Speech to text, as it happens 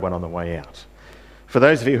one on the way out. For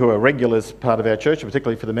those of you who are regulars part of our church,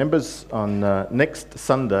 particularly for the members, on next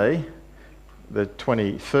Sunday, the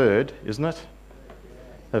 23rd, isn't it,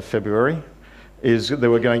 of February, is that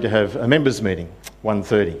we're going to have a members' meeting,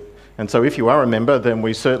 1:30. And so if you are a member, then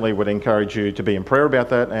we certainly would encourage you to be in prayer about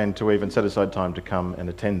that and to even set aside time to come and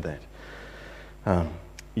attend that.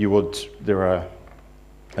 There are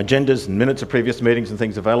agendas and minutes of previous meetings and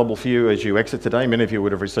things available for you as you exit today. Many of you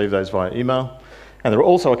would have received those via email. And there are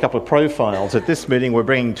also a couple of profiles. At this meeting, we're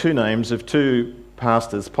bringing two names of two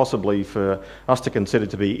pastors, possibly for us to consider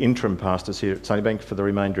to be interim pastors here at Sunnybank for the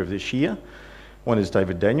remainder of this year. One is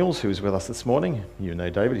David Daniels, who is with us this morning. You know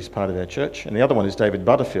David, he's part of our church. And the other one is David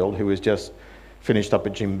Butterfield, who has just finished up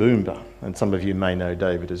at Jimboomba. And some of you may know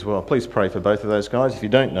David as well. Please pray for both of those guys. If you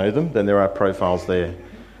don't know them, then there are profiles there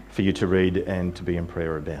for you to read and to be in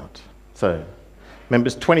prayer about. So,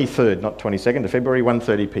 members, 23rd, not 22nd of February,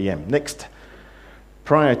 1:30pm. Next,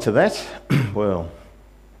 prior to that, well,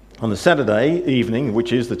 on the Saturday evening,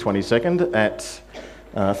 which is the 22nd, at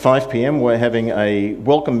 5pm, we're having a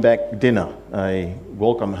welcome back dinner, a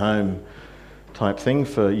welcome home type thing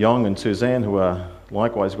for Yong and Suzanne, who are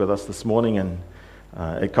likewise with us this morning, and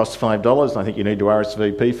it costs $5, and I think you need to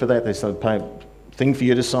RSVP for that. There's a thing for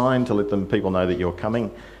you to sign to let people know that you're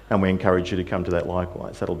coming, and we encourage you to come to that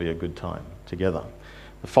likewise. That'll be a good time together.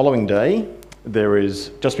 The following day, there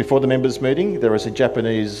is, just before the members' meeting, there is a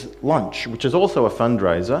Japanese lunch, which is also a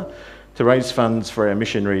fundraiser to raise funds for our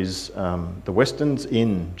missionaries, the Westerns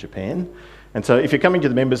in Japan. And so if you're coming to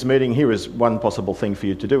the members' meeting, here is one possible thing for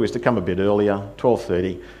you to do, is to come a bit earlier,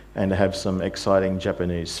 12:30, and to have some exciting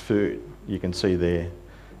Japanese food. You can see there,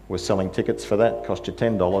 we're selling tickets for that, cost you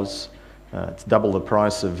 $10. It's double the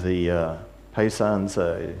price of the Peisan,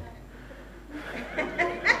 so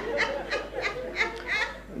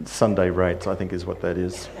Sunday rates, I think is what that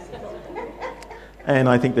is. And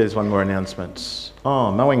I think there's one more announcement.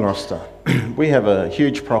 Mowing roster. We have a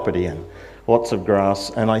huge property and lots of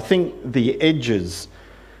grass, and I think the edges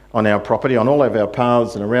on our property, on all of our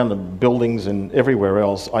paths and around the buildings and everywhere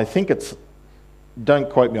else, I think it's, don't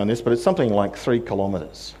quote me on this, but it's something like 3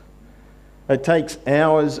 kilometres. It takes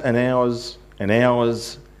hours and hours and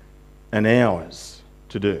hours and hours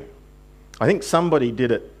to do. I think somebody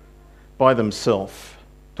did it by themselves,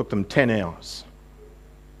 took them 10 hours.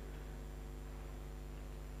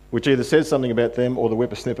 Which either says something about them or the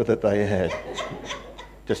whippersnipper that they had.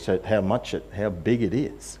 Just how big it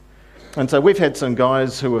is. And so we've had some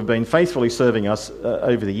guys who have been faithfully serving us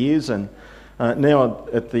over the years, and now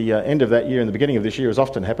at the end of that year and the beginning of this year, as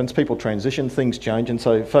often happens, people transition, things change, and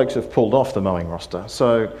so folks have pulled off the mowing roster.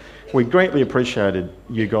 So we greatly appreciated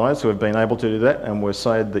you guys who have been able to do that, and we're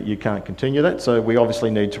sad that you can't continue that, so we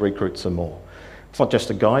obviously need to recruit some more. It's not just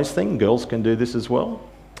a guys thing, girls can do this as well.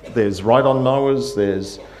 There's ride-on mowers,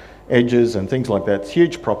 there's edges and things like that. It's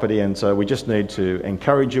huge property, and so we just need to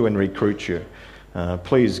encourage you and recruit you.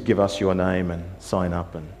 Please give us your name and sign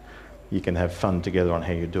up, and you can have fun together on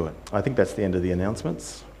how you do it. I think that's the end of the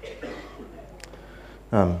announcements.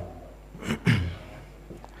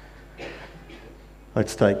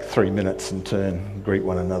 Let's take 3 minutes and greet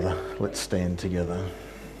one another. Let's stand together.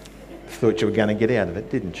 Thought you were going to get out of it,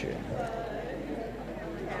 didn't you?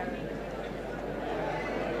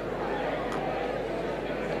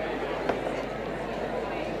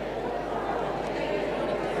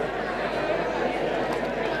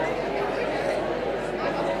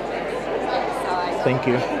 Thank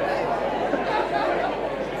you.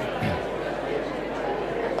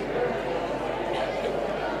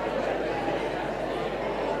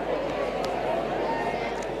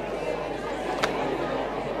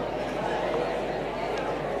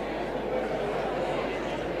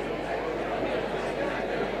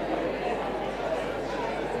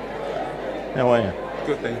 How are you?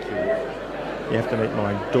 Good, thank you. You have to meet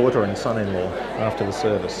my daughter and son-in-law after the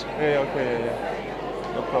service. Yeah, okay,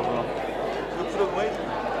 yeah. No problem.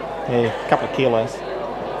 Yeah, a couple of kilos.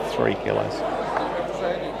 3 kilos.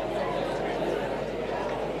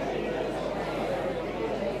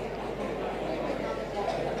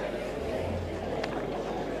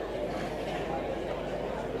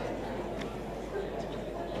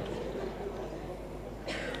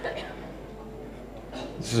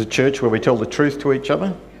 This is a church where we tell the truth to each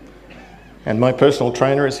other. And my personal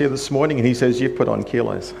trainer is here this morning, and he says, you've put on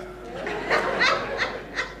kilos.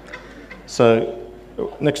 So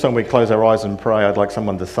next time we close our eyes and pray, I'd like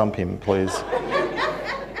someone to thump him, please.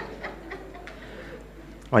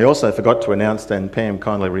 I also forgot to announce, and Pam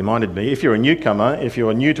kindly reminded me, if you're a newcomer, if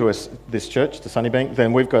you're new to this church, to Sunnybank,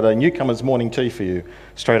 then we've got a newcomer's morning tea for you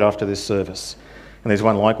straight after this service. And there's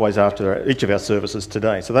one likewise after each of our services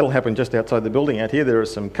today. So that'll happen just outside the building. Out here there are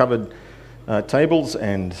some covered tables,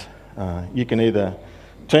 and you can either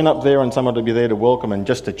turn up there and someone will be there to welcome and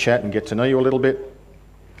just to chat and get to know you a little bit.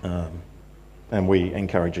 And we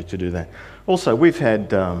encourage you to do that. Also, we've had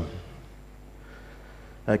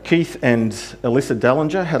Keith and Alyssa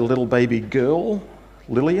Dallinger had a little baby girl,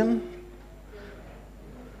 Lillian.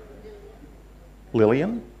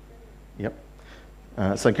 Yep.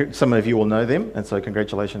 So some of you will know them, and so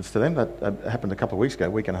congratulations to them. That happened a couple of weeks ago, a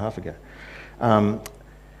week and a half ago.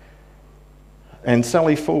 And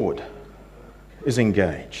Sally Ford is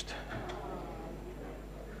engaged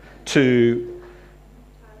to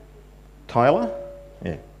Tyler.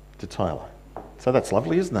 Yeah, to Tyler. So that's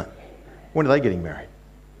lovely, isn't it? When are they getting married?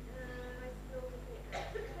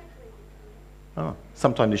 Oh,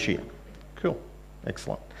 sometime this year. Cool.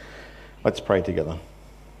 Excellent. Let's pray together.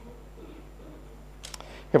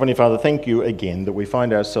 Heavenly Father, thank you again that we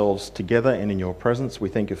find ourselves together and in your presence. We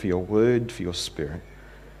thank you for your word, for your Spirit.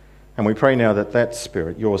 And we pray now that that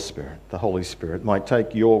Spirit, your Spirit, the Holy Spirit, might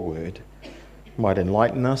take your word, might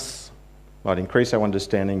enlighten us, might increase our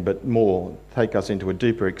understanding, but more, take us into a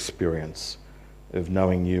deeper experience of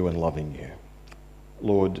knowing you and loving you.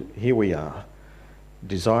 Lord, here we are,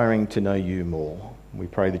 desiring to know you more. We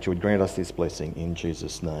pray that you would grant us this blessing in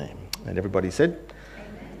Jesus' name. And everybody said?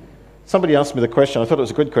 Somebody asked me the question. I thought it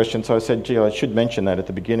was a good question, so I said, gee, I should mention that at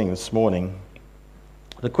the beginning this morning.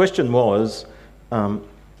 The question was,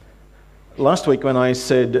 last week when I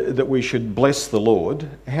said that we should bless the Lord,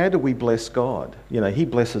 how do we bless God? You know, he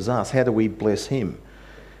blesses us. How do we bless him?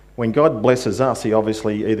 When God blesses us, he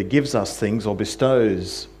obviously either gives us things or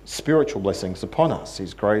bestows spiritual blessings upon us.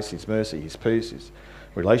 His grace, his mercy, his peace, his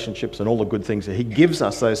relationships, and all the good things. He gives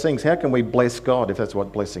us those things. How can we bless God if that's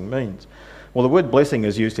what blessing means? Well, the word blessing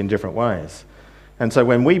is used in different ways. And so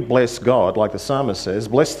when we bless God, like the psalmist says,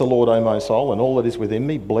 bless the Lord, O my soul, and all that is within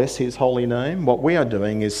me, bless his holy name, what we are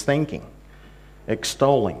doing is thanking,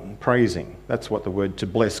 extolling, praising. That's what the word to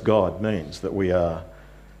bless God means, that we are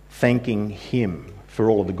thanking him for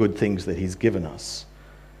all of the good things that he's given us.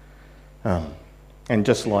 And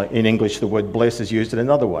just like in English, the word bless is used in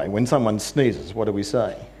another way. When someone sneezes, what do we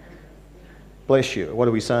say? Bless you. What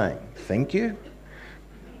are we saying? Thank you?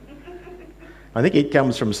 I think it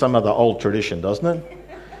comes from some other old tradition, doesn't it?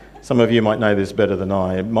 Some of you might know this better than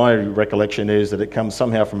I. My recollection is that it comes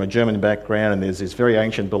somehow from a German background, and there's this very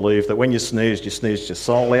ancient belief that when you sneeze your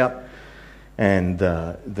soul out, and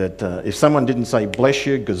that if someone didn't say bless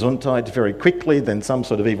you, Gesundheit, very quickly, then some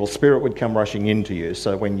sort of evil spirit would come rushing into you.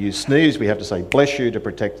 So when you sneeze, we have to say bless you to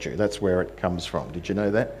protect you. That's where it comes from. Did you know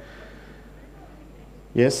that?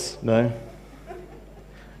 Yes? No?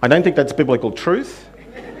 I don't think that's biblical truth.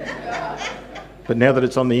 But now that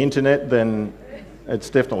it's on the internet, then it's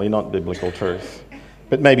definitely not biblical truth.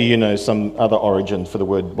 But maybe you know some other origin for the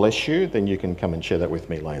word bless you, then you can come and share that with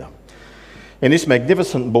me later. In this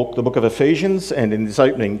magnificent book, the book of Ephesians, and in this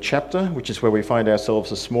opening chapter, which is where we find ourselves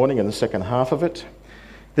this morning in the second half of it,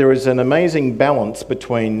 there is an amazing balance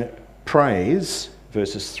between praise,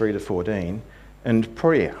 verses 3 to 14, and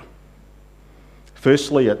prayer.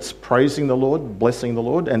 Firstly, it's praising the Lord, blessing the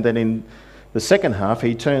Lord, and then in the second half,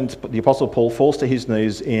 the Apostle Paul falls to his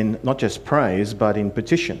knees in not just praise, but in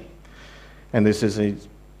petition. And this is a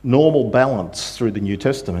normal balance through the New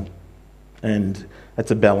Testament. And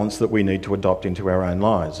it's a balance that we need to adopt into our own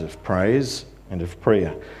lives of praise and of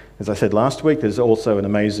prayer. As I said last week, there's also an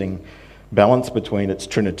amazing balance between it's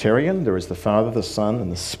Trinitarian. There is the Father, the Son,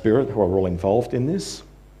 and the Spirit who are all involved in this.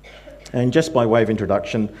 And just by way of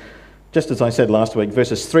introduction, just as I said last week,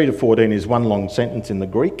 verses 3 to 14 is one long sentence in the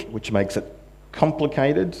Greek, which makes it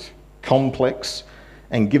complicated, complex,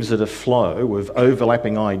 and gives it a flow of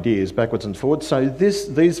overlapping ideas backwards and forwards. So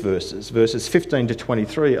these verses 15 to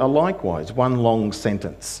 23, are likewise one long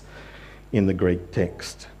sentence in the Greek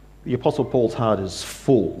text. The Apostle Paul's heart is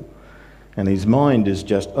full, and his mind is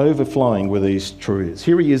just overflowing with these truths.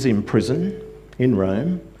 Here he is in prison in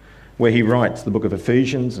Rome, where he writes the book of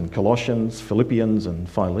Ephesians and Colossians, Philippians and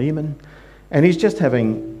Philemon, and he's just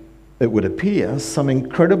having, it would appear, some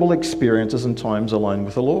incredible experiences and times alone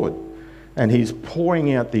with the Lord. And he's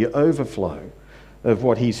pouring out the overflow of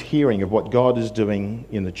what he's hearing, of what God is doing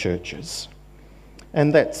in the churches.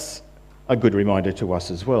 And that's a good reminder to us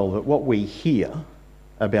as well, that what we hear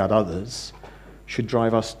about others should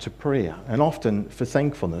drive us to prayer, and often for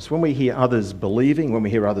thankfulness. When we hear others believing, when we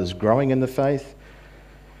hear others growing in the faith,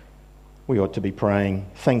 we ought to be praying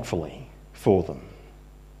thankfully for them.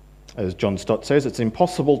 As John Stott says, it's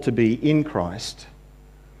impossible to be in Christ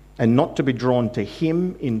and not to be drawn to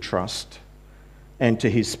him in trust and to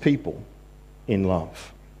his people in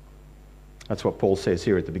love. That's what Paul says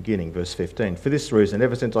here at the beginning, verse 15. For this reason,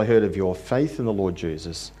 ever since I heard of your faith in the Lord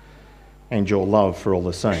Jesus and your love for all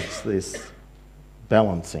the saints, this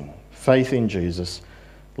balancing, faith in Jesus,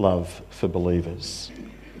 love for believers. And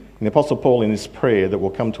the Apostle Paul, in this prayer that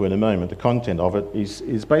we'll come to in a moment, the content of it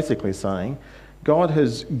is basically saying, God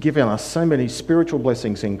has given us so many spiritual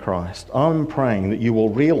blessings in Christ. I'm praying that you will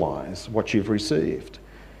realise what you've received,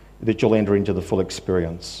 that you'll enter into the full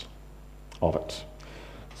experience of it.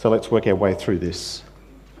 So let's work our way through this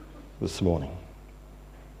morning.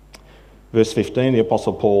 Verse 15, the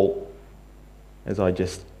Apostle Paul, as I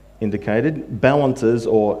just indicated, balances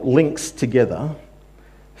or links together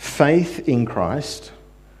faith in Christ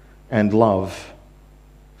and love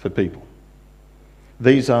for people.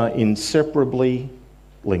 These are inseparably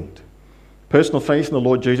linked. Personal faith in the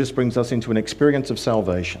Lord Jesus brings us into an experience of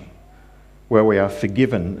salvation where we are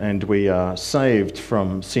forgiven and we are saved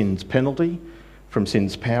from sin's penalty, from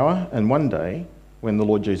sin's power, and one day, when the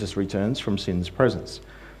Lord Jesus returns, from sin's presence.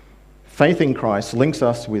 Faith in Christ links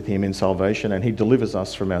us with him in salvation and he delivers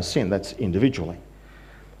us from our sin. That's individually.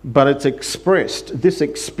 But it's expressed, this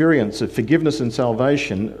experience of forgiveness and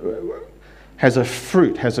salvation has a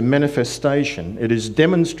fruit, has a manifestation. It is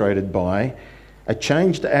demonstrated by a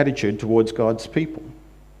changed attitude towards God's people.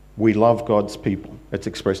 We love God's people. It's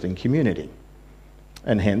expressed in community.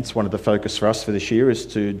 And hence, one of the focus for us for this year is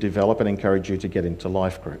to develop and encourage you to get into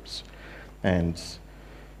life groups. And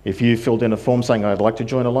if you filled in a form saying, I'd like to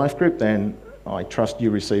join a life group, then I trust you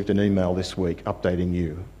received an email this week updating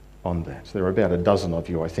you on that. There are about a dozen of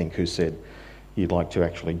you, I think, who said you'd like to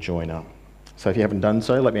actually join up. So if you haven't done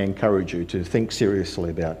so, let me encourage you to think seriously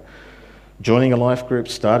about joining a life group,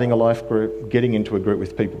 starting a life group, getting into a group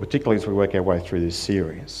with people, particularly as we work our way through this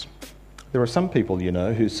series. There are some people, you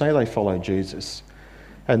know, who say they follow Jesus,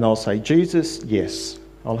 and they'll say, Jesus, yes,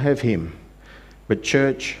 I'll have him, but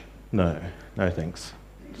church, no thanks.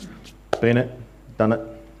 Been it, done it,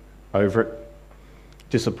 over it,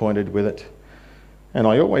 disappointed with it. And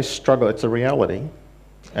I always struggle, it's a reality,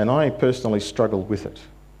 and I personally struggled with it.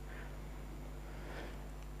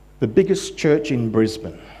 The biggest church in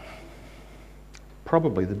Brisbane,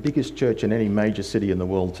 probably the biggest church in any major city in the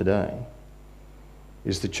world today,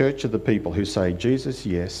 is the church of the people who say, Jesus,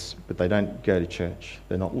 yes, but they don't go to church.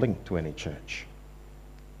 They're not linked to any church.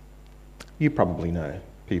 You probably know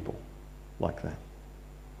people like that.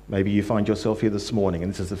 Maybe you find yourself here this morning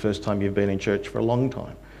and this is the first time you've been in church for a long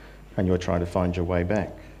time and you're trying to find your way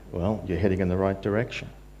back. Well, you're heading in the right direction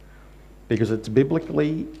because it's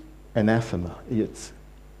biblically anathema. It's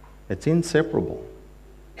inseparable.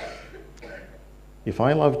 If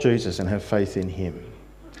I love Jesus and have faith in him,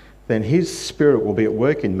 then his Spirit will be at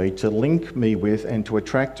work in me to link me with and to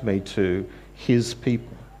attract me to his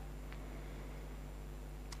people.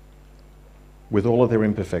 With all of their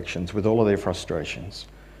imperfections, with all of their frustrations,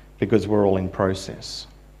 because we're all in process.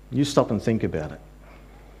 You stop and think about it.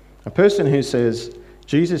 A person who says,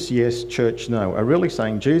 Jesus, yes, church, no, are really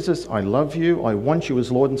saying, Jesus, I love you, I want you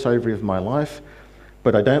as Lord and Saviour of my life,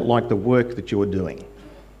 but I don't like the work that you're doing.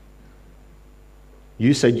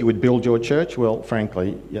 You said you would build your church. Well,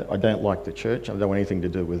 frankly, I don't like the church. I don't want anything to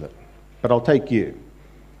do with it. But I'll take you.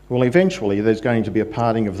 Well, eventually there's going to be a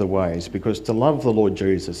parting of the ways because to love the Lord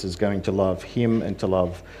Jesus is going to love him and to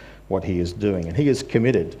love what he is doing. And he is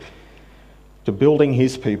committed to building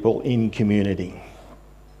his people in community.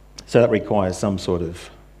 So that requires some sort of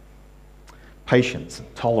patience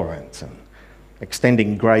and tolerance and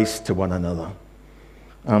extending grace to one another.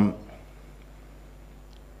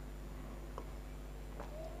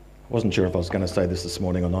 Wasn't sure if I was going to say this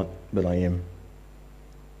morning or not, but I am.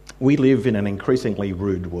 We live in an increasingly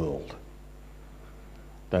rude world,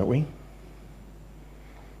 don't we?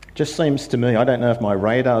 Just seems to me, I don't know if my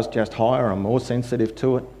radar's just higher, I'm more sensitive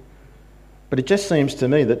to it, but it just seems to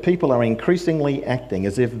me that people are increasingly acting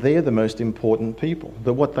as if they're the most important people,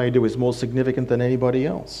 that what they do is more significant than anybody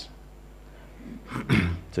else.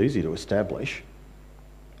 It's easy to establish.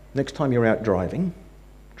 Next time you're out driving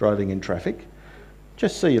in traffic,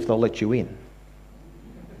 just see if they'll let you in.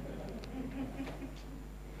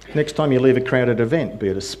 Next time you leave a crowded event, be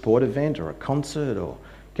it a sport event or a concert or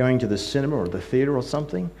going to the cinema or the theatre or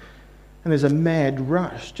something, and there's a mad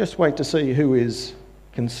rush, just wait to see who is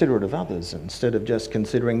considerate of others instead of just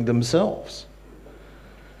considering themselves.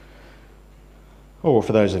 Or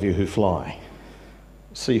for those of you who fly,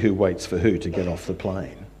 see who waits for who to get off the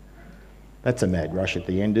plane. That's a mad rush at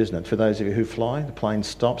the end, isn't it? For those of you who fly, the plane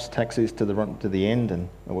stops, taxis to the end, and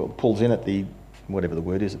pulls in at the, whatever the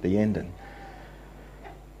word is, at the end, and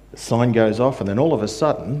the sign goes off, and then all of a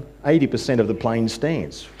sudden, 80% of the plane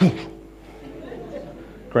stands.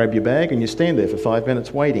 Grab your bag and you stand there for 5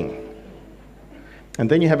 minutes waiting. And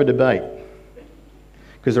then you have a debate,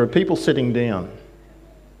 because there are people sitting down.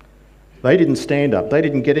 They didn't stand up. They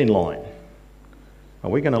didn't get in line. Are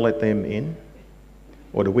we going to let them in?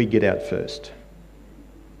 Or do we get out first?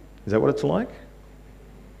 Is that what it's like?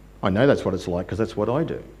 I know that's what it's like because that's what I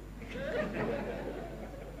do.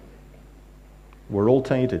 We're all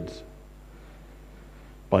tainted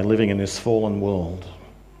by living in this fallen world.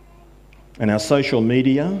 And our social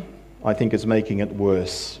media, I think, is making it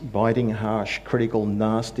worse. Biting, harsh, critical,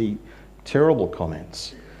 nasty, terrible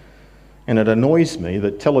comments. And it annoys me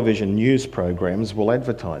that television news programs will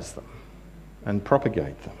advertise them and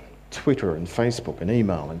propagate them. Twitter and Facebook and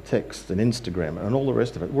email and text and Instagram and all the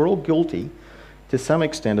rest of it. We're all guilty to some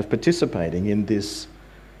extent of participating in this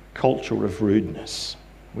culture of rudeness.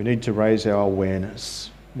 We need to raise our awareness.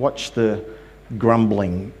 Watch the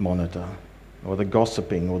grumbling monitor, or the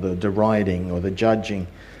gossiping, or the deriding, or the judging.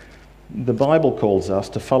 The Bible calls us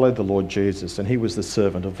to follow the Lord Jesus, and he was the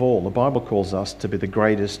servant of all. The Bible calls us to be the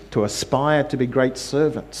greatest, to aspire to be great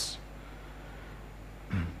servants.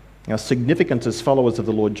 Our significance as followers of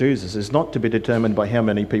the Lord Jesus is not to be determined by how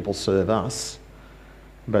many people serve us,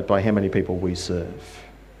 but by how many people we serve.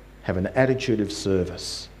 Have an attitude of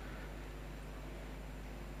service.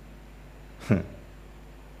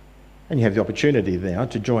 And you have the opportunity now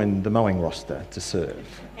to join the mowing roster to serve.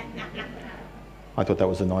 I thought that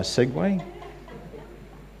was a nice segue.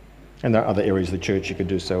 And there are other areas of the church you could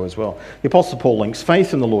do so as well. The Apostle Paul links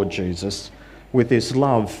faith in the Lord Jesus with this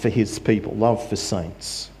love for his people, love for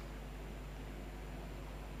saints.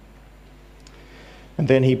 And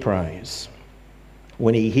then he prays.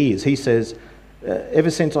 When he hears, he says,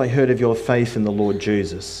 ever since I heard of your faith in the Lord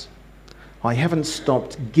Jesus, I haven't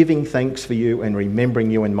stopped giving thanks for you and remembering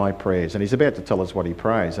you in my prayers. And he's about to tell us what he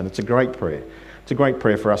prays, and it's a great prayer. It's a great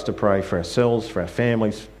prayer for us to pray for ourselves, for our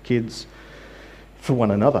families, kids, for one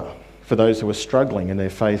another, for those who are struggling in their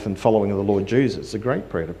faith and following the Lord Jesus. It's a great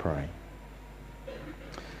prayer to pray.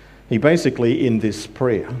 He basically, in this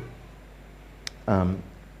prayer,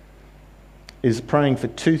 is praying for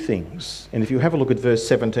two things. And if you have a look at verse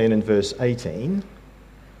 17 and verse 18,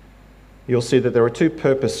 you'll see that there are two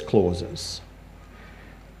purpose clauses.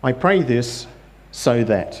 I pray this so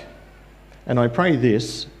that, and I pray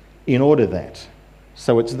this in order that.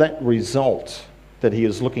 So it's that result that he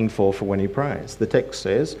is looking for when he prays. The text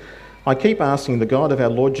says, I keep asking the God of our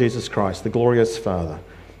Lord Jesus Christ, the glorious Father,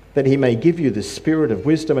 that he may give you the spirit of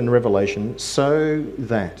wisdom and revelation so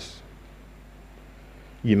that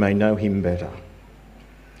you may know him better.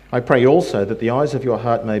 I pray also that the eyes of your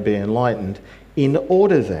heart may be enlightened in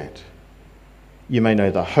order that you may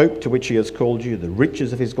know the hope to which he has called you, the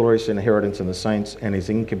riches of his glorious inheritance in the saints, and his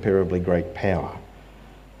incomparably great power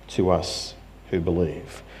to us who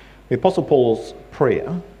believe. The Apostle Paul's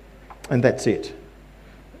prayer, and that's it.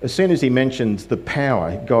 As soon as he mentions the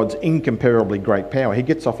power, God's incomparably great power, he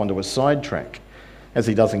gets off onto a sidetrack, as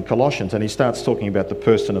he does in Colossians, and he starts talking about the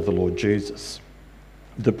person of the Lord Jesus.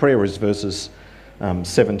 The prayer is verses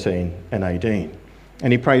 17 and 18.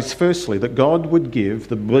 And he prays firstly that God would give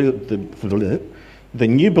the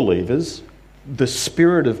new believers the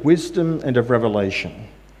spirit of wisdom and of revelation.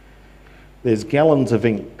 There's gallons of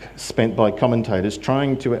ink spent by commentators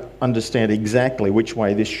trying to understand exactly which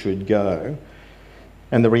way this should go.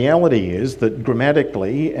 And the reality is that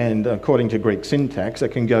grammatically and according to Greek syntax, it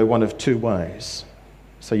can go one of two ways.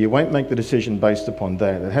 So you won't make the decision based upon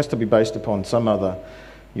that. It has to be based upon some other,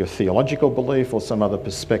 your theological belief or some other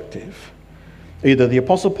perspective. Either the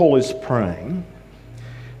Apostle Paul is praying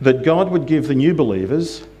that God would give the new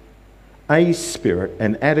believers a spirit,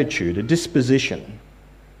 an attitude, a disposition,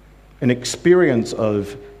 an experience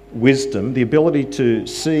of wisdom, the ability to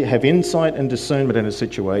see, have insight and discernment in a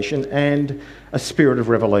situation, and a spirit of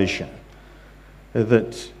revelation.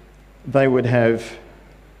 That they would have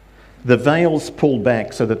the veils pulled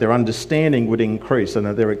back so that their understanding would increase and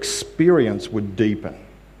that their experience would deepen.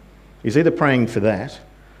 He's either praying for that,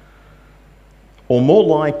 or more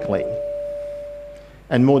likely,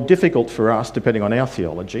 and more difficult for us, depending on our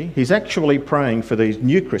theology, he's actually praying for these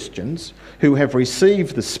new Christians who have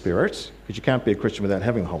received the Spirit, because you can't be a Christian without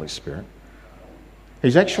having the Holy Spirit.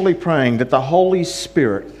 He's actually praying that the Holy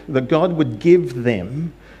Spirit, that God would give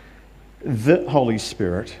them the Holy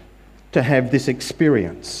Spirit to have this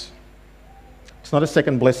experience. It's not a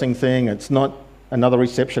second blessing thing, it's not another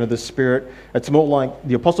reception of the Spirit. It's more like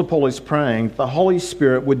the Apostle Paul is praying the Holy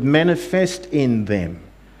Spirit would manifest in them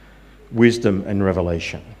wisdom and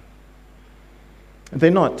revelation.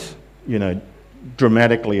 They're not,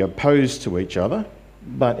 dramatically opposed to each other,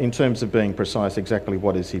 but in terms of being precise, exactly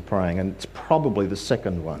what is he praying? And it's probably the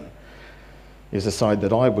second one is the side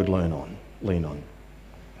that I would lean on.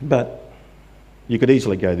 But You could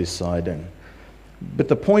easily go this side. But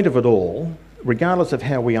the point of it all, regardless of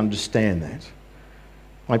how we understand that,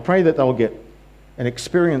 I pray that they'll get an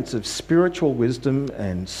experience of spiritual wisdom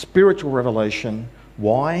and spiritual revelation.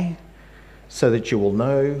 Why? So that you will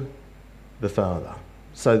know the Father,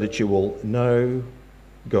 so that you will know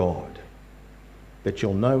God, that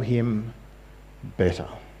you'll know him better.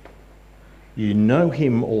 You know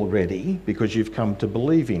him already because you've come to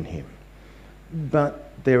believe in him. But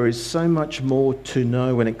there is so much more to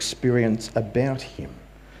know and experience about him.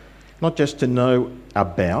 Not just to know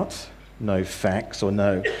about, know facts or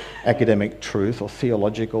know academic truth or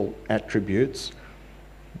theological attributes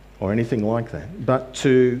or anything like that, but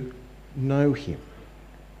to know him.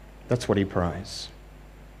 That's what he prays.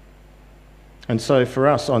 And so for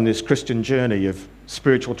us on this Christian journey of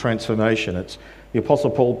spiritual transformation, it's the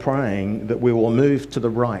Apostle Paul praying that we will move to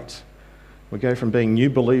the right. We go from being new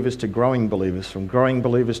believers to growing believers, from growing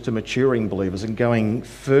believers to maturing believers, and going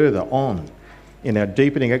further on in our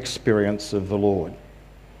deepening experience of the Lord.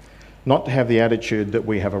 Not to have the attitude that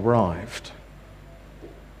we have arrived.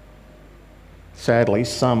 Sadly,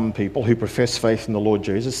 some people who profess faith in the Lord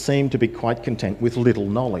Jesus seem to be quite content with little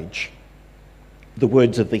knowledge. The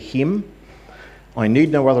words of the hymn, I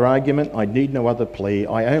need no other argument, I need no other plea,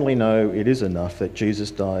 I only know it is enough that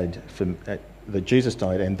Jesus died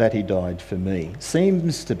and that he died for me,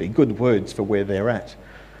 seems to be good words for where they're at.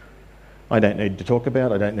 I don't need to talk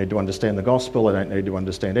about, I don't need to understand the gospel, I don't need to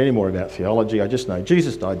understand any more about theology, I just know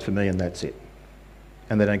Jesus died for me and that's it.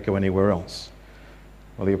 And they don't go anywhere else.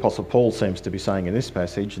 Well, the Apostle Paul seems to be saying in this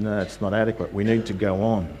passage, no, it's not adequate, we need to go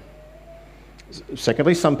on.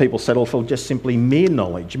 Secondly, some people settle for just simply mere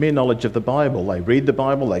knowledge of the Bible. They read the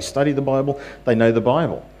Bible, they study the Bible, they know the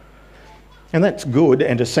Bible. And that's good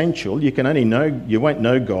and essential. You won't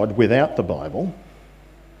know God without the Bible.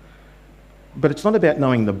 But it's not about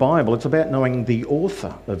knowing the Bible, it's about knowing the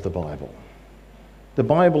author of the Bible. The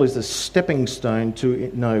Bible is a stepping stone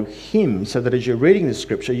to know him, so that as you're reading the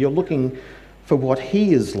scripture, you're looking for what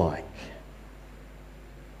he is like.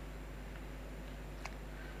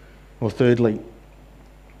 Or thirdly,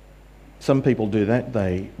 some people do that.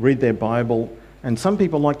 They read their Bible, and some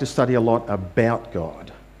people like to study a lot about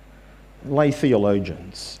God. Lay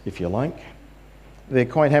theologians, if you like. They're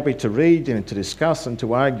quite happy to read and to discuss and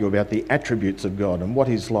to argue about the attributes of God and what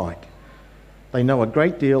he's like. They know a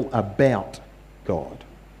great deal about God,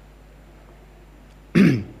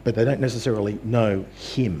 but they don't necessarily know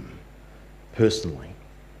him personally.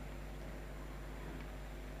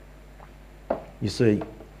 You see,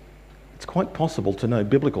 it's quite possible to know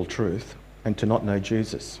biblical truth and to not know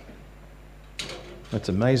Jesus. That's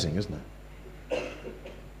amazing, isn't it?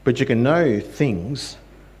 But you can know things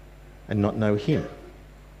and not know him.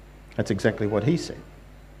 That's exactly what he said.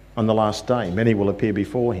 On the last day, many will appear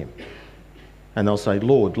before him, and they'll say,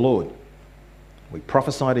 Lord, Lord, we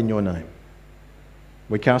prophesied in your name.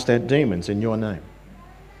 We cast out demons in your name.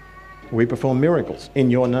 We performed miracles in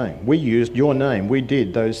your name. We used your name. We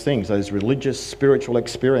did those things, those religious, spiritual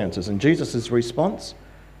experiences. And Jesus' response,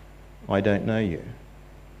 I don't know you.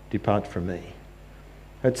 Depart from me.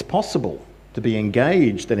 It's possible to be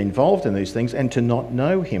engaged and involved in these things and to not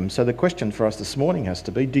know him. So the question for us this morning has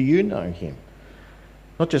to be, do you know him?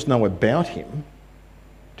 Not just know about him,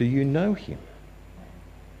 do you know him?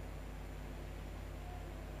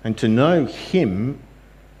 And to know him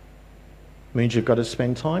means you've got to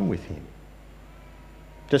spend time with him.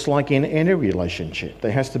 Just like in any relationship,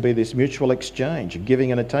 there has to be this mutual exchange, a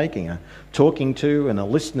giving and a taking, a talking to and a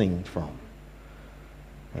listening from,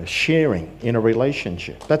 a sharing in a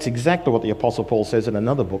relationship. That's exactly what the Apostle Paul says in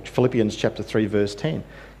another book, Philippians chapter 3, verse 10.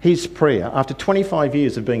 His prayer, after 25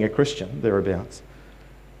 years of being a Christian, thereabouts,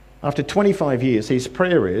 after 25 years, his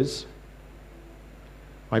prayer is,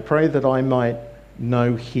 I pray that I might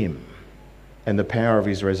know him and the power of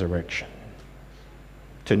his resurrection.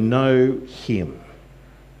 To know him.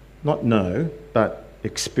 Not know, but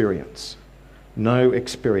experience. Know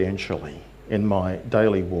experientially in my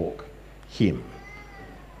daily walk him.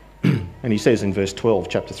 And he says in verse 12,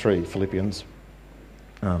 chapter 3, Philippians,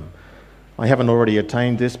 I haven't already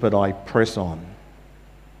attained this, but I press on.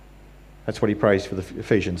 That's what he prays for the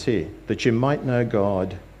Ephesians here. That you might know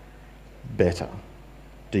God better,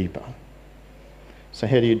 deeper. So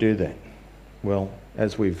how do you do that? Well,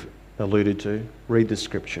 as we've alluded to, read the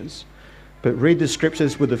scriptures. But read the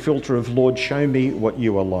scriptures with the filter of, Lord, show me what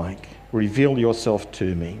you are like. Reveal yourself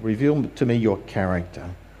to me. Reveal to me your character.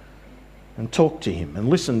 And talk to him and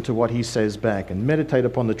listen to what he says back and meditate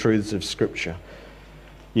upon the truths of scripture.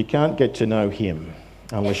 You can't get to know him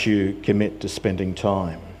unless you commit to spending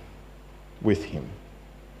time with him.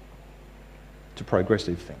 It's a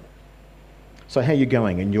progressive thing. So how are you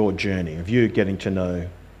going in your journey of you getting to know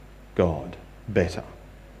God better?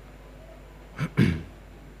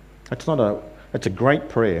 It's a great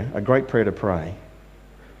prayer to pray,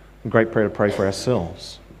 a great prayer to pray for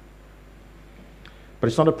ourselves. But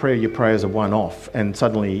it's not a prayer you pray as a one-off and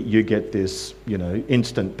suddenly you get this,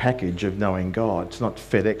 instant package of knowing God. It's not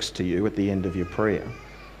FedEx to you at the end of your prayer.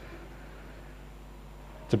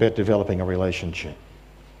 It's about developing a relationship.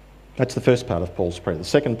 That's the first part of Paul's prayer. The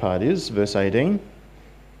second part is, verse 18,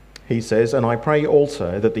 he says, "And I pray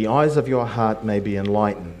also that the eyes of your heart may be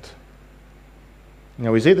enlightened."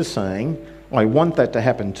 Now he's either saying, I want that to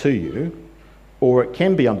happen to you, or it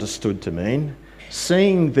can be understood to mean,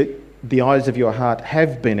 seeing that the eyes of your heart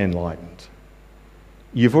have been enlightened.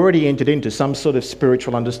 You've already entered into some sort of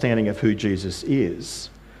spiritual understanding of who Jesus is.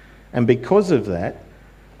 And because of that,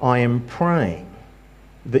 I am praying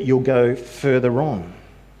that you'll go further on.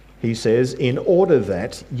 He says, in order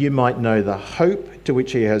that you might know the hope to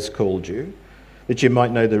which he has called you, that you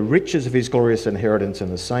might know the riches of his glorious inheritance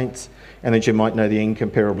in the saints, and that you might know the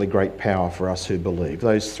incomparably great power for us who believe.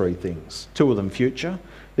 Those three things. Two of them future.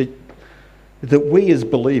 That we as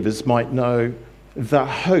believers might know the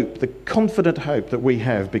hope, the confident hope that we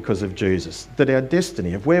have because of Jesus. That our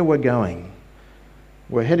destiny of where we're going,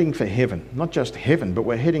 we're heading for heaven. Not just heaven, but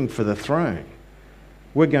we're heading for the throne.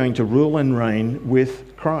 We're going to rule and reign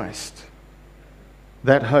with Christ.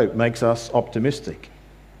 That hope makes us optimistic.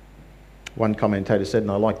 One commentator said,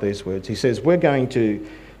 and I like these words, he says, we're going to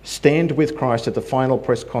stand with Christ at the final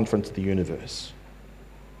press conference of the universe.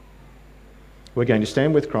 We're going to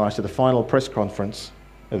stand with Christ at the final press conference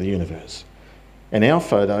of the universe. And our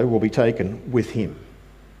photo will be taken with him.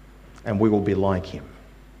 And we will be like him.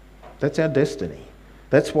 That's our destiny.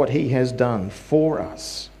 That's what he has done for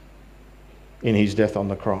us in his death on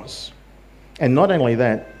the cross. And not only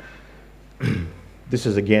that, this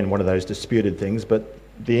is again one of those disputed things, but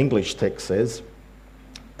the English text says,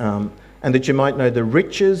 and that you might know the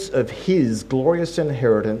riches of his glorious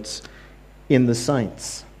inheritance in the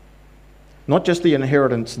saints. Not just the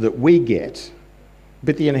inheritance that we get,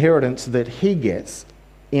 but the inheritance that he gets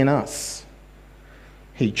in us.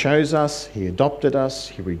 He chose us, he adopted us,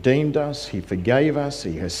 he redeemed us, he forgave us,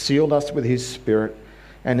 he has sealed us with his Spirit,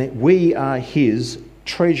 and we are his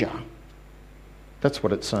treasure. That's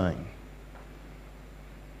what it's saying.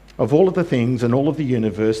 Of all of the things and all of the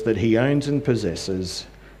universe that he owns and possesses,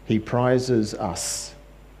 he prizes us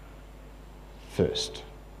first.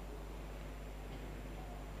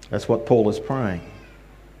 That's what Paul is praying.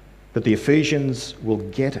 That the Ephesians will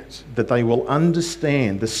get it, that they will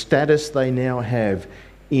understand the status they now have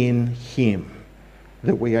in him,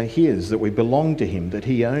 that we are his, that we belong to him, that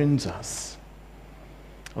he owns us.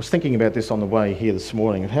 I was thinking about this on the way here this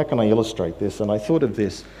morning, and how can I illustrate this? And I thought of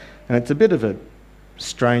this, and it's a bit of a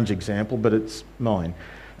strange example, but it's mine.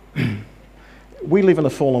 We live in a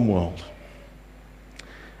fallen world.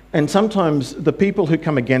 And sometimes the people who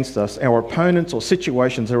come against us, our opponents or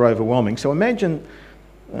situations, are overwhelming. So imagine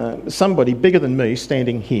somebody bigger than me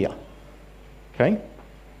standing here. Okay?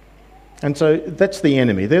 And so that's the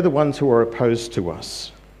enemy. They're the ones who are opposed to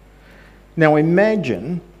us. Now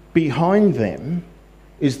imagine behind them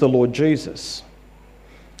is the Lord Jesus.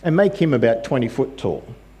 And make him about 20 foot tall.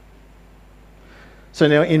 So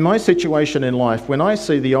now in my situation in life, when I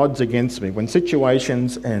see the odds against me, when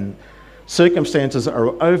situations and circumstances are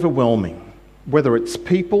overwhelming, whether it's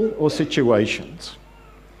people or situations,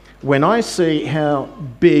 when I see how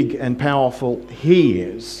big and powerful he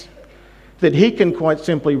is, that he can quite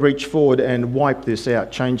simply reach forward and wipe this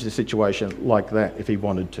out, change the situation like that if he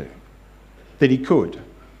wanted to. That he could.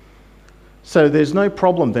 So there's no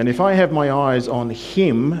problem then. If I have my eyes on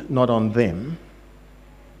him, not on them,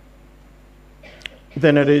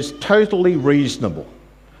 then it is totally reasonable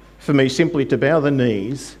for me simply to bow the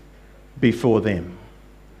knees before them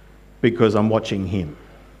because I'm watching him.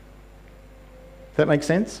 Does that make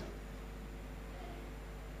sense?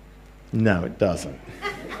 No, it doesn't.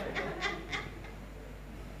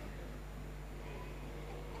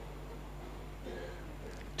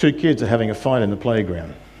 Two kids are having a fight in the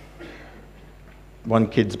playground. One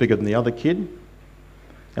kid's bigger than the other kid,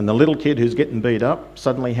 and the little kid who's getting beat up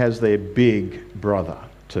suddenly has their big brother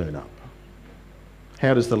turn up.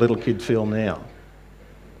 How does the little kid feel now?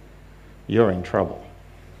 You're in trouble.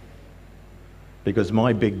 Because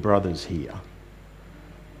my big brother's here.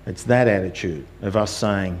 It's that attitude of us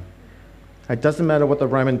saying, it doesn't matter what the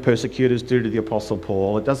Roman persecutors do to the Apostle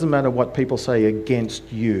Paul. It doesn't matter what people say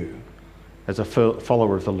against you as a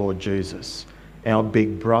follower of the Lord Jesus. Our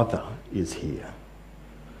big brother is here.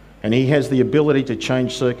 And he has the ability to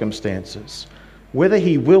change circumstances. Whether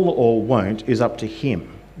he will or won't is up to him,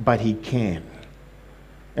 but he can.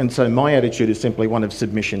 And so my attitude is simply one of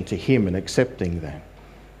submission to him and accepting that.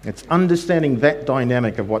 It's understanding that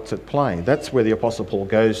dynamic of what's at play. That's where the Apostle Paul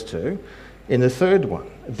goes to in the third one,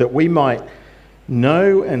 that we might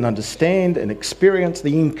know and understand and experience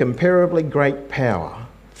the incomparably great power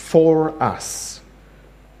for us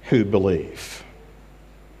who believe.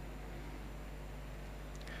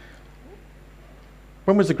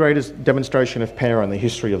 When was the greatest demonstration of power in the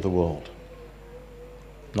history of the world?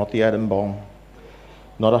 Not the atom bomb,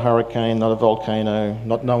 not a hurricane, not a volcano,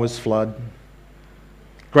 not Noah's flood.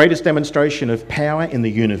 Greatest demonstration of power in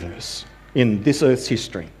the universe, in this earth's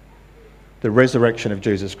history, the resurrection of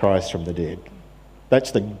Jesus Christ from the dead.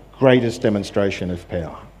 That's the greatest demonstration of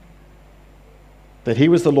power. That he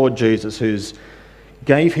was the Lord Jesus who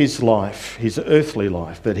gave his life, his earthly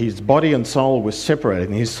life, that his body and soul was separated,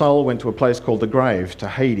 and his soul went to a place called the grave, to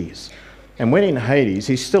Hades. And when in Hades,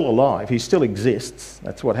 he's still alive, he still exists.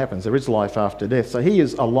 That's what happens. There is life after death. So he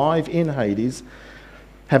is alive in Hades,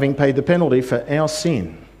 having paid the penalty for our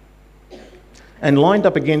sin. And lined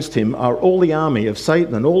up against him are all the army of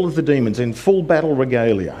Satan and all of the demons in full battle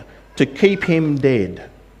regalia to keep him dead.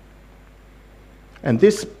 And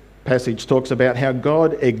this passage talks about how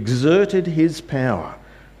God exerted his power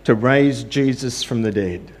to raise Jesus from the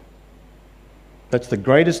dead. That's the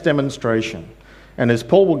greatest demonstration. And as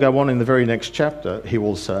Paul will go on in the very next chapter, he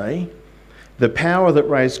will say, the power that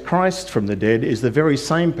raised Christ from the dead is the very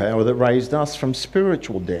same power that raised us from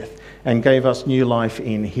spiritual death and gave us new life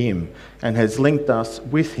in him and has linked us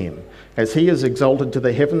with him. As he is exalted to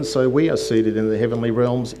the heavens, so we are seated in the heavenly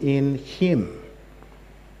realms in him.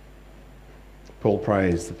 Paul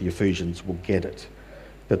prays that the Ephesians will get it,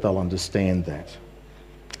 that they'll understand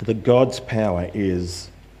that God's power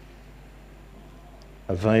is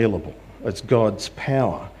available. It's God's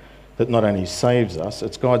power that not only saves us,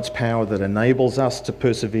 it's God's power that enables us to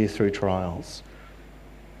persevere through trials.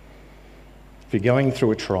 If you're going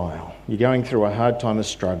through a trial, you're going through a hard time, a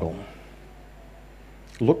struggle,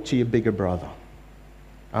 look to your bigger brother.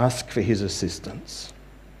 Ask for his assistance.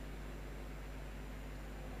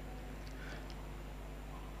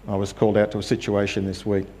 I was called out to a situation this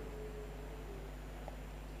week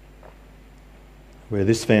where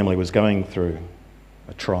this family was going through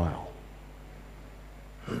a trial.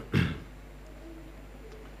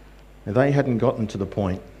 They hadn't gotten to the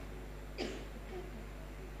point,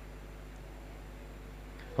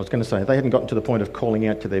 they hadn't gotten to the point of calling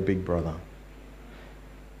out to their big brother.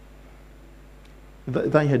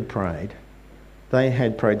 They had prayed. They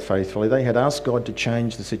had prayed faithfully. They had asked God to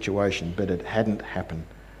change the situation, but it hadn't happened.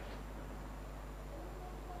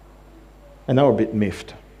 And they were a bit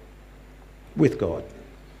miffed with God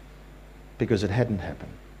because it hadn't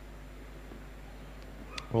happened.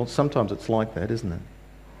 Well, sometimes it's like that, isn't it?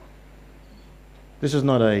 This is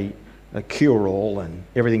not a cure-all and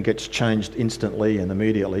everything gets changed instantly and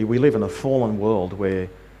immediately. We live in a fallen world where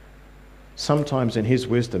sometimes in his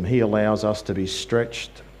wisdom he allows us to be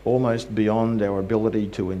stretched almost beyond our ability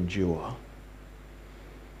to endure.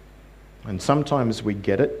 And sometimes we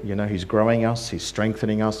get it, he's growing us, he's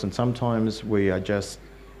strengthening us, and sometimes we are just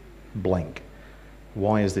blank.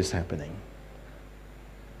 Why is this happening?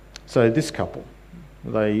 So this couple,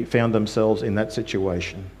 they found themselves in that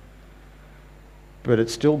situation. But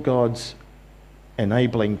it's still God's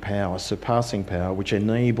enabling power, surpassing power, which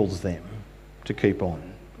enables them to keep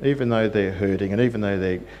on. Even though they're hurting and even though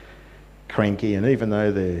they're cranky and even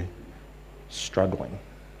though they're struggling,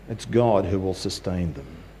 it's God who will sustain them.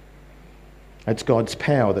 It's God's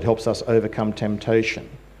power that helps us overcome temptation.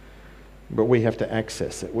 But we have to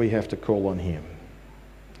access it. We have to call on him.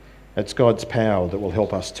 It's God's power that will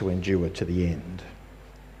help us to endure to the end.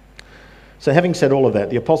 So having said all of that,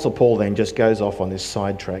 the Apostle Paul then just goes off on this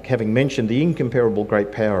sidetrack. Having mentioned the incomparable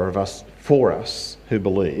great power of us for us who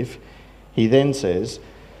believe, he then says,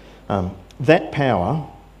 that power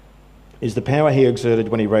is the power he exerted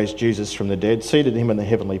when he raised Jesus from the dead, seated him in the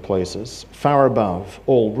heavenly places, far above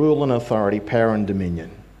all rule and authority, power and dominion.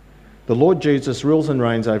 The Lord Jesus rules and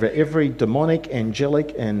reigns over every demonic,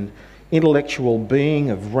 angelic and intellectual being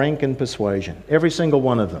of rank and persuasion, every single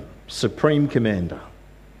one of them, supreme commander.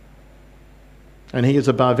 And he is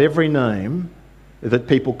above every name that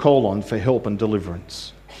people call on for help and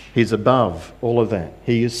deliverance. He's above all of that.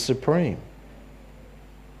 He is supreme.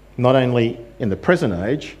 Not only in the present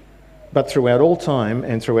age, but throughout all time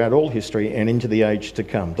and throughout all history and into the age to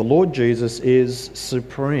come. The Lord Jesus is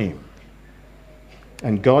supreme.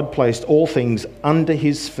 And God placed all things under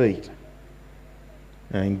his feet.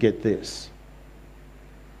 And get this.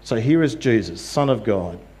 So here is Jesus, Son of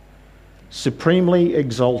God, supremely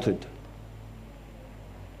exalted.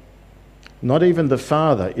 Not even the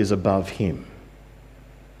Father is above him.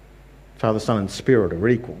 Father, Son and Spirit are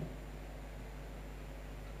equal.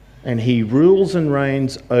 And he rules and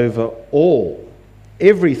reigns over all.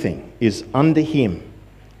 Everything is under him.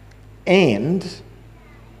 And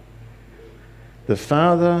the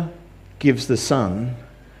Father gives the Son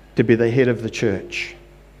to be the head of the church.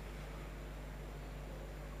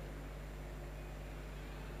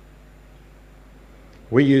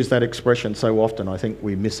 We use that expression so often, I think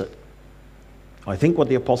we miss it. I think what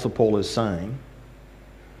the Apostle Paul is saying,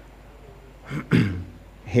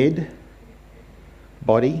 head,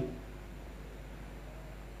 body,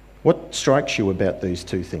 what strikes you about these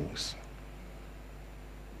two things?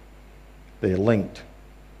 They're linked.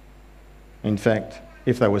 In fact,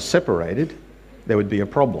 if they were separated, there would be a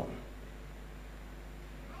problem.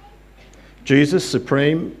 Jesus,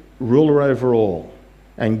 supreme ruler over all,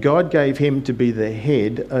 and God gave him to be the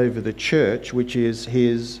head over the church, which is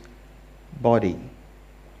his body.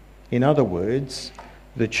 In other words,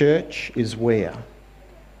 the church is where?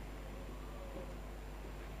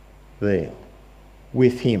 There,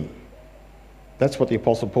 with him. That's what the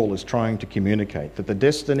Apostle Paul is trying to communicate, that the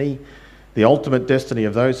destiny, the ultimate destiny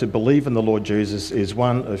of those who believe in the Lord Jesus is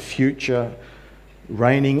one of future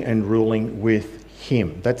reigning and ruling with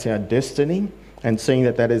him. That's our destiny, and seeing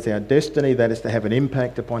that that is our destiny, that is to have an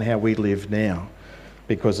impact upon how we live now.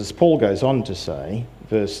 Because as Paul goes on to say,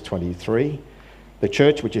 verse 23, the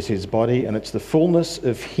church which is his body, and it's the fullness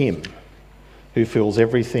of him who fills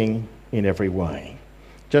everything in every way.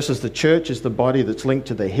 Just as the church is the body that's linked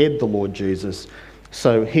to the head, the Lord Jesus,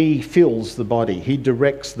 so he fills the body, he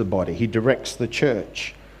directs the body, he directs the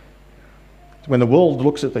church. When the world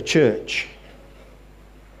looks at the church,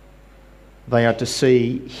 they are to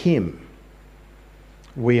see him.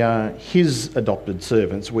 We are his adopted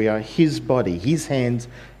servants, we are his body, his hands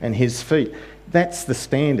and his feet. That's the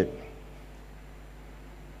standard.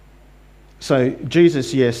 So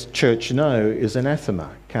Jesus yes, church no is anathema,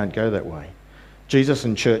 can't go that way. Jesus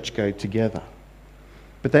and church go together.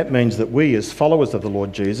 But that means that we, as followers of the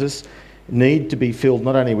Lord Jesus, need to be filled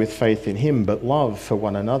not only with faith in him, but love for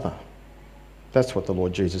one another. That's what the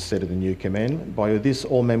Lord Jesus said in the New Commandment. By this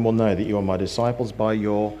all men will know that you are my disciples, by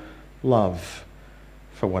your love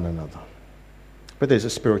for one another. But there's a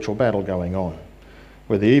spiritual battle going on,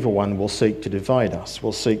 where the evil one will seek to divide us,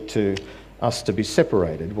 will seek to us to be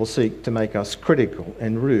separated, will seek to make us critical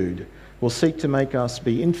and rude, will seek to make us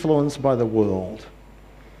be influenced by the world.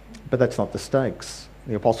 But that's not the stakes.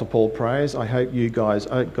 The Apostle Paul prays, I hope you guys,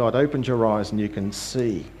 God opens your eyes and you can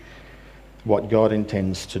see what God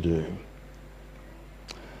intends to do.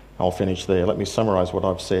 I'll finish there. Let me summarise what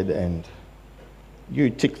I've said, and you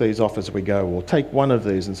tick these off as we go. Or take one of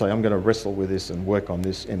these and say, I'm going to wrestle with this and work on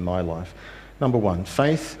this in my life. Number one,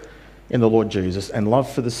 faith in the Lord Jesus and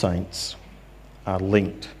love for the saints are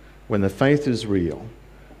linked. When the faith is real,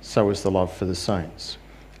 so is the love for the saints.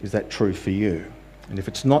 Is that true for you? And if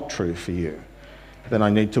it's not true for you, then I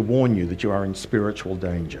need to warn you that you are in spiritual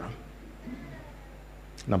danger.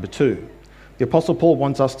 Number two, the Apostle Paul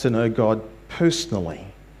wants us to know God personally,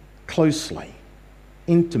 closely,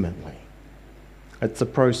 intimately. It's a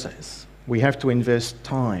process. We have to invest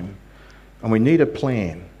time, and we need a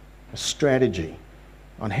plan, a strategy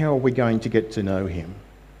on how are we going to get to know him.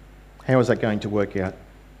 How is that going to work out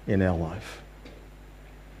in our life?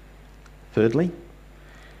 Thirdly,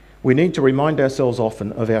 we need to remind ourselves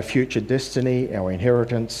often of our future destiny, our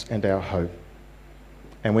inheritance, and our hope.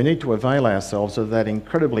 And we need to avail ourselves of that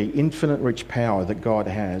incredibly infinite rich power that God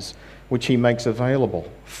has, which he makes available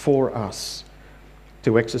for us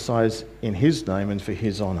to exercise in his name and for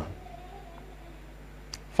his honour.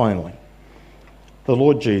 Finally, the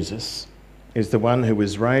Lord Jesus is the one who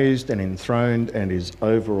is raised and enthroned and is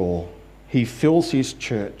over all. He fills his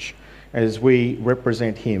church as we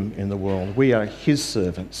represent him in the world. We are his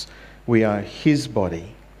servants. We are his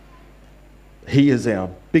body. He is our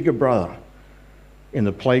bigger brother in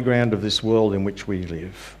the playground of this world in which we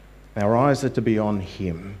live. Our eyes are to be on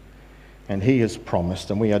him, and he has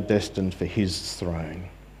promised, and we are destined for his throne.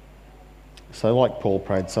 So like Paul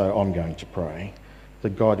prayed, so I'm going to pray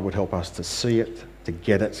that God would help us to see it, to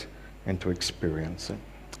get it, and to experience it.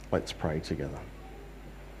 Let's pray together.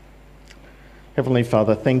 Heavenly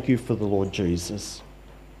Father, thank you for the Lord Jesus.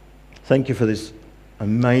 Thank you for this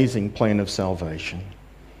amazing plan of salvation.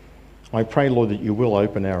 I pray, Lord, that you will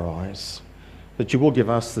open our eyes, that you will give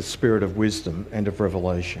us the spirit of wisdom and of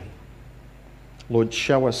revelation. Lord,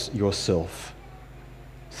 show us yourself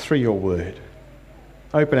through your word.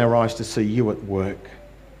 Open our eyes to see you at work.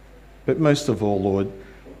 But most of all, Lord,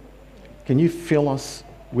 can you fill us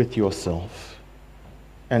with yourself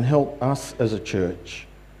and help us as a church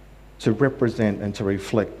to represent and to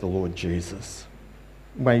reflect the Lord Jesus.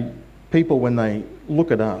 May people, when they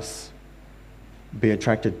look at us, be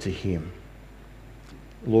attracted to him.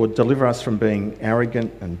 Lord, deliver us from being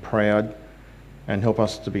arrogant and proud, and help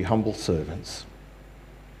us to be humble servants.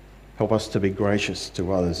 Help us to be gracious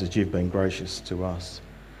to others as you've been gracious to us.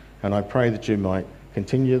 And I pray that you might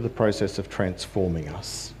continue the process of transforming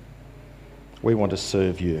us. We want to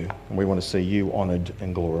serve you, and we want to see you honoured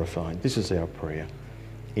and glorified. This is our prayer.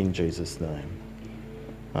 In Jesus' name.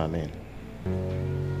 Amen.